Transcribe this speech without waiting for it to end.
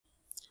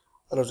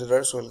Hello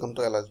traders, welcome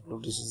to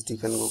Alicblue. This is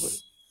Stephen Google,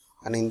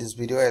 and in this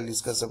video I'll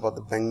discuss about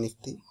the Bank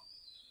Nifty.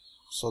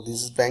 So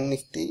this is Bank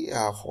Nifty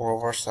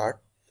 4-hour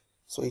chart.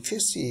 So if you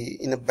see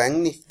in a Bank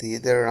Nifty,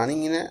 they're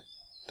running in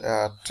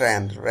a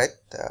trend, right?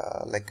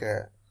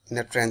 In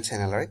a trend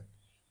channel, right?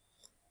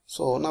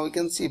 So now we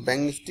can see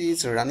Bank Nifty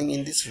is running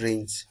in this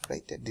range,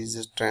 right? This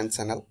is a trend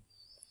channel.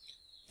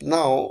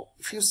 Now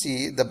if you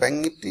see the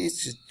Bank Nifty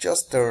is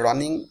just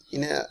running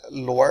in a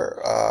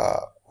lower,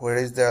 where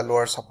is the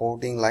lower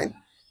supporting line?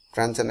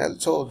 Trend channel.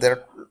 So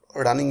they're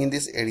running in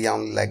this area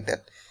only like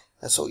that.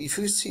 So if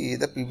you see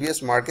the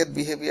previous market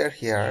behavior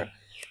here,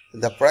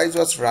 the price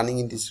was running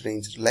in this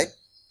range like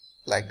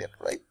that,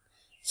 right?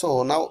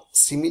 So now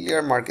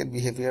similar market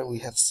behavior we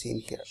have seen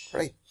here,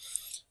 right?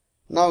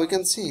 Now we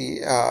can see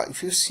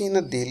if you see in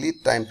a daily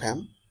time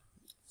frame.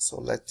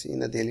 So let's see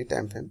in a daily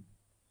time frame.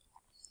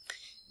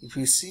 If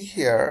you see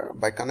here,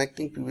 by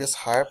connecting previous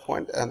higher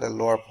point and a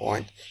lower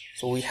point,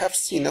 so we have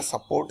seen a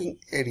supporting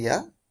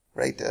area,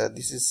 right?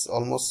 This is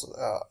almost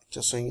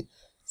just showing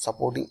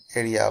supporting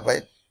area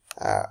by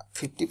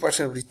 50%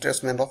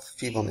 retracement of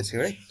Fibonacci,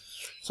 right?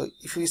 So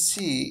if we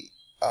see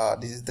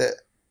this is the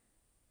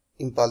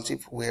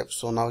impulsive wave,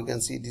 so now you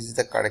can see this is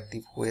the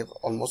corrective wave,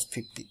 almost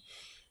 50.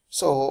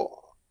 So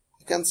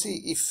you can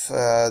see if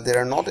they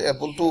are not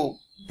able to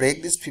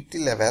break this 50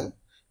 level,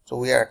 so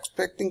we are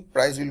expecting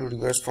price will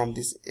reverse from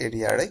this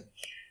area, right?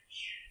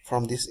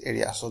 From this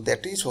area. So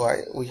that is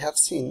why we have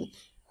seen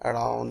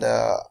around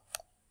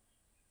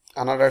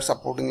another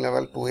supporting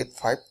level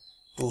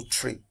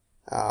 28523.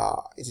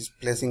 It is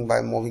placing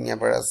by moving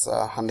average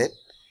 100.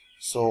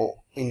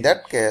 So in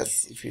that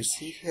case, if you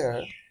see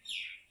here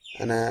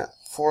in a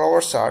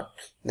 4-hour chart,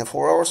 in a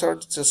 4-hour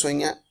chart it's just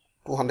showing a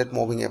 200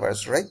 moving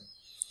average, right?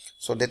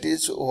 So that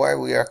is why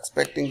we are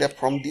expecting that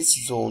from this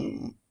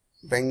zone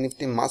Bank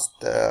Nifty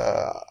must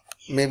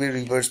maybe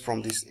reverse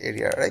from this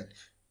area, right,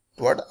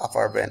 toward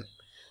upper band.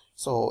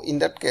 So in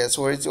that case,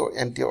 where is your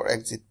entry or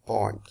exit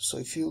point? So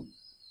if you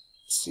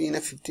see in a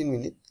 15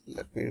 minute,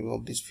 let me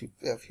remove this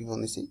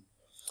Fibonacci.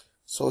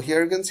 So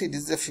here you can see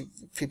this is a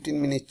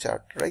 15-minute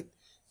chart, right?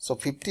 So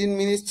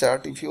 15-minute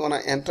chart, if you want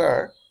to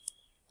enter,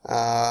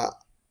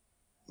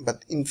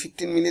 but in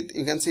 15 minutes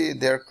you can see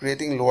they are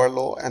creating lower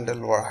low and a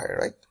lower high,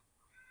 right?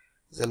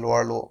 The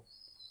lower low,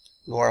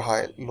 lower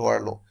high, lower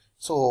low.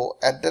 So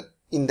at that,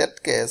 in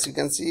that case, you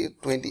can see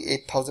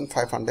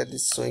 28,500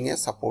 is showing a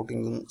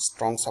supporting,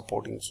 strong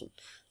supporting zone.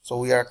 So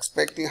we are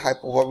expecting high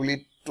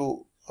probability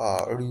to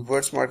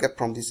reverse market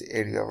from this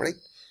area, right?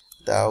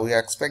 We are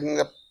expecting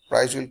the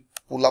price will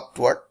pull up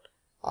toward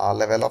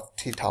level of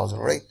 3,000,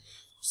 right?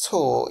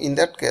 So in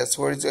that case,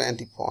 where is your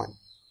entry point?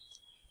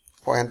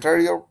 For enter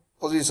your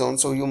position,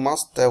 so you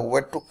must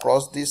wait to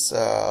cross this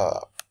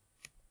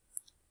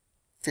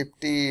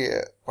 50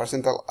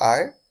 percentile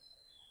I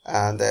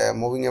and the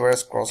moving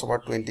average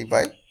crossover 20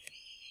 by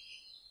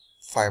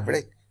 5,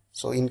 right?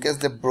 So in case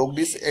they broke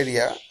this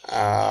area,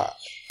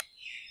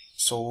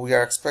 so we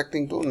are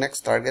expecting to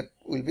next target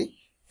will be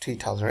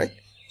 3,000, right?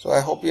 So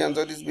I hope you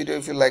enjoyed this video.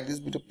 If you like this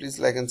video, please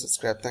like and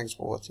subscribe. Thanks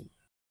for watching.